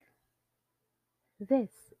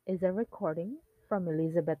This is a recording from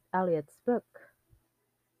Elizabeth Elliot's book,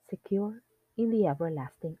 Secure in the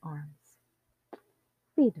Everlasting Arms.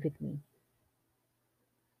 Read with me,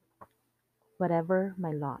 whatever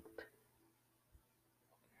my lot.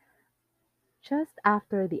 Just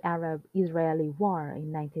after the Arab Israeli War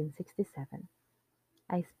in 1967,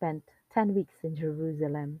 I spent 10 weeks in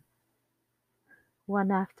Jerusalem.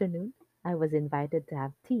 One afternoon, I was invited to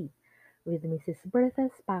have tea with Mrs.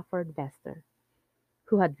 Bertha Spafford Vester,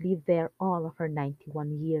 who had lived there all of her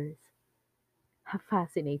 91 years. A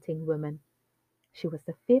fascinating woman. She was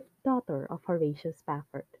the fifth daughter of Horatio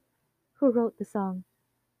Spafford, who wrote the song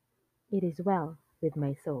 "It Is Well with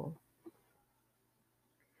My Soul."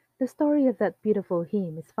 The story of that beautiful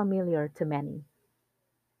hymn is familiar to many,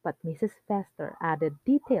 but Mrs. Vester added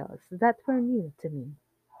details that were new to me.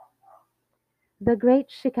 The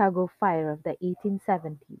Great Chicago Fire of the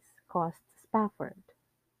 1870s caused Spafford,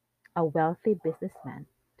 a wealthy businessman,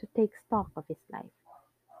 to take stock of his life.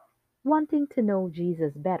 Wanting to know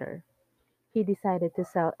Jesus better, he decided to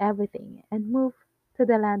sell everything and move to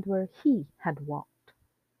the land where he had walked.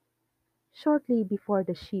 Shortly before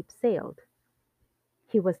the ship sailed,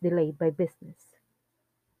 he was delayed by business,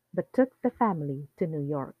 but took the family to New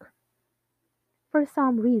York. For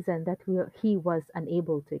some reason that he was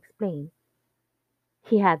unable to explain,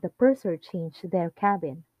 he had the purser change their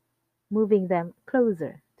cabin, moving them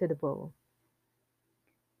closer to the bow.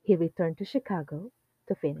 He returned to Chicago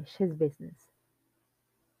to finish his business.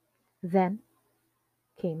 Then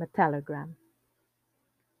came a telegram: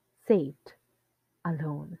 saved,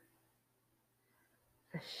 alone.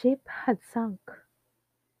 The ship had sunk.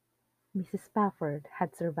 Mrs. Spafford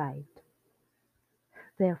had survived.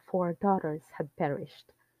 Their four daughters had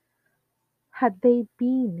perished. Had they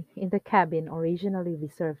been in the cabin originally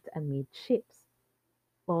reserved amidships,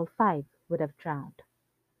 all five would have drowned,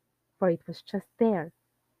 for it was just there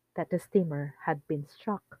that the steamer had been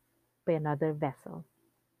struck by another vessel.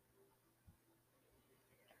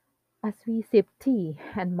 As we sipped tea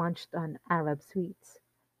and munched on Arab sweets,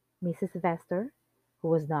 Mrs. Vester, who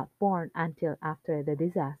was not born until after the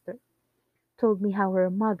disaster, told me how her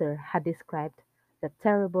mother had described the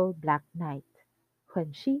terrible black night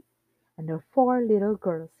when she and her four little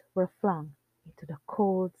girls were flung into the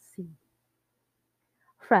cold sea.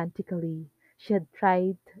 Frantically, she had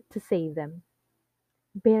tried to save them.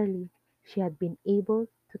 Barely she had been able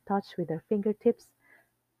to touch with her fingertips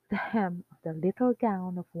the hem of the little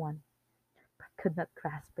gown of one, but could not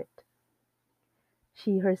grasp it.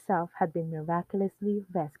 She herself had been miraculously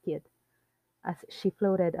rescued as she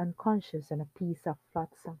floated unconscious on a piece of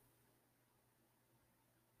flotsam.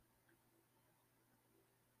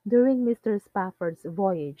 During Mr. Spafford's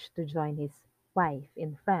voyage to join his wife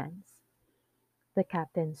in France, the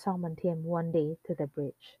captain summoned him one day to the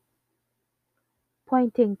bridge.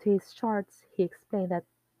 Pointing to his charts, he explained that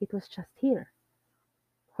it was just here,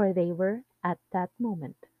 where they were at that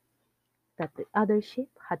moment, that the other ship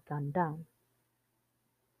had gone down.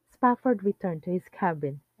 Spafford returned to his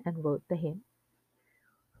cabin and wrote the hymn,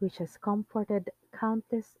 which has comforted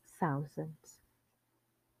countless thousands.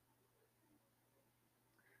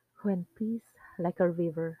 When peace like a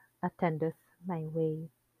river attendeth my way,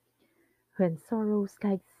 when sorrows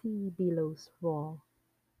like sea billows roll,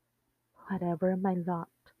 whatever my lot,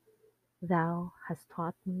 thou hast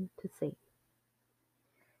taught me to say,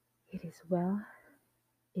 it is well,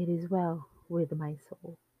 it is well with my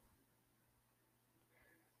soul.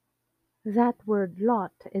 That word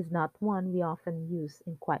lot is not one we often use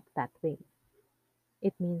in quite that way.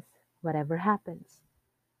 It means whatever happens,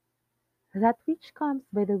 that which comes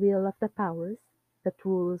by the will of the powers that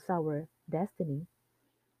rules our destiny,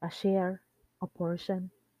 a share, a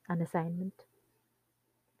portion, an assignment.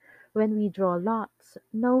 When we draw lots,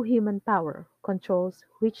 no human power controls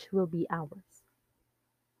which will be ours.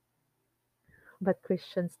 But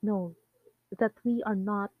Christians know that we are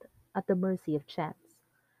not at the mercy of chance.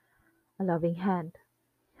 A loving hand,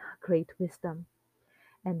 a great wisdom,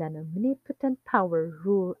 and an omnipotent power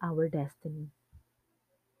rule our destiny.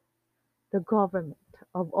 The government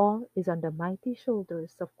of all is on the mighty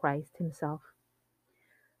shoulders of Christ Himself,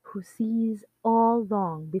 who sees all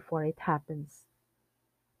long before it happens.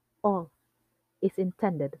 All is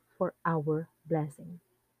intended for our blessing.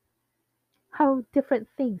 How different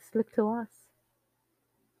things look to us!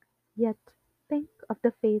 Yet think of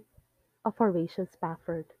the faith of Horatio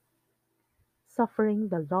Spafford, suffering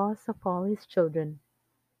the loss of all his children,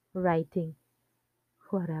 writing,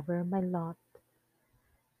 "Whatever my lot,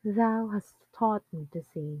 thou hast taught me to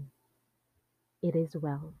say, it is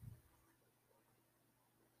well."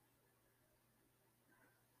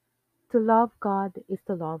 To love God is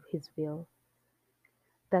to love His will.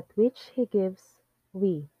 That which he gives,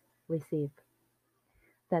 we receive.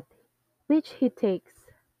 That which he takes,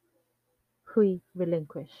 we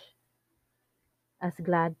relinquish. As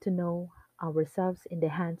glad to know ourselves in the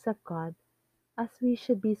hands of God as we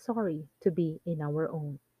should be sorry to be in our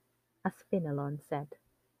own, as Fenelon said.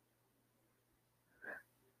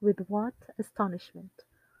 With what astonishment,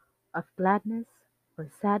 of gladness or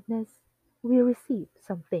sadness, we receive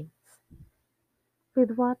some things.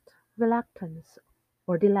 With what reluctance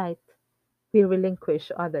or delight we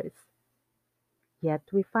relinquish others. Yet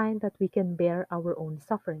we find that we can bear our own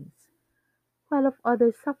sufferings, while of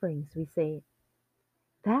others' sufferings we say,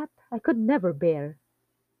 that I could never bear.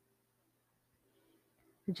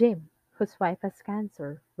 Jim, whose wife has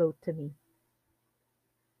cancer, wrote to me,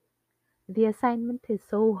 the assignment is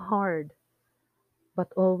so hard,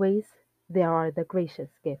 but always there are the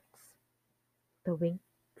gracious gifts. The winks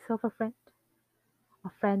of a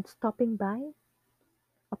friend stopping by,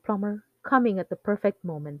 a plumber coming at the perfect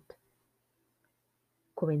moment.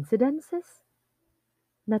 Coincidences?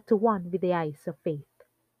 Not to one with the eyes of faith.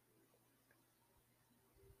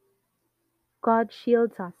 God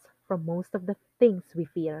shields us from most of the things we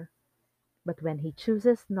fear, but when He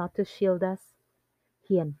chooses not to shield us,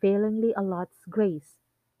 He unfailingly allots grace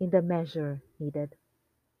in the measure needed.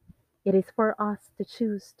 It is for us to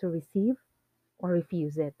choose to receive or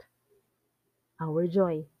refuse it. Our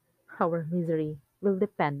joy, our misery will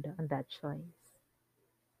depend on that choice.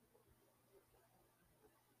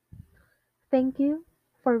 Thank you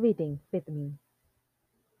for reading with me.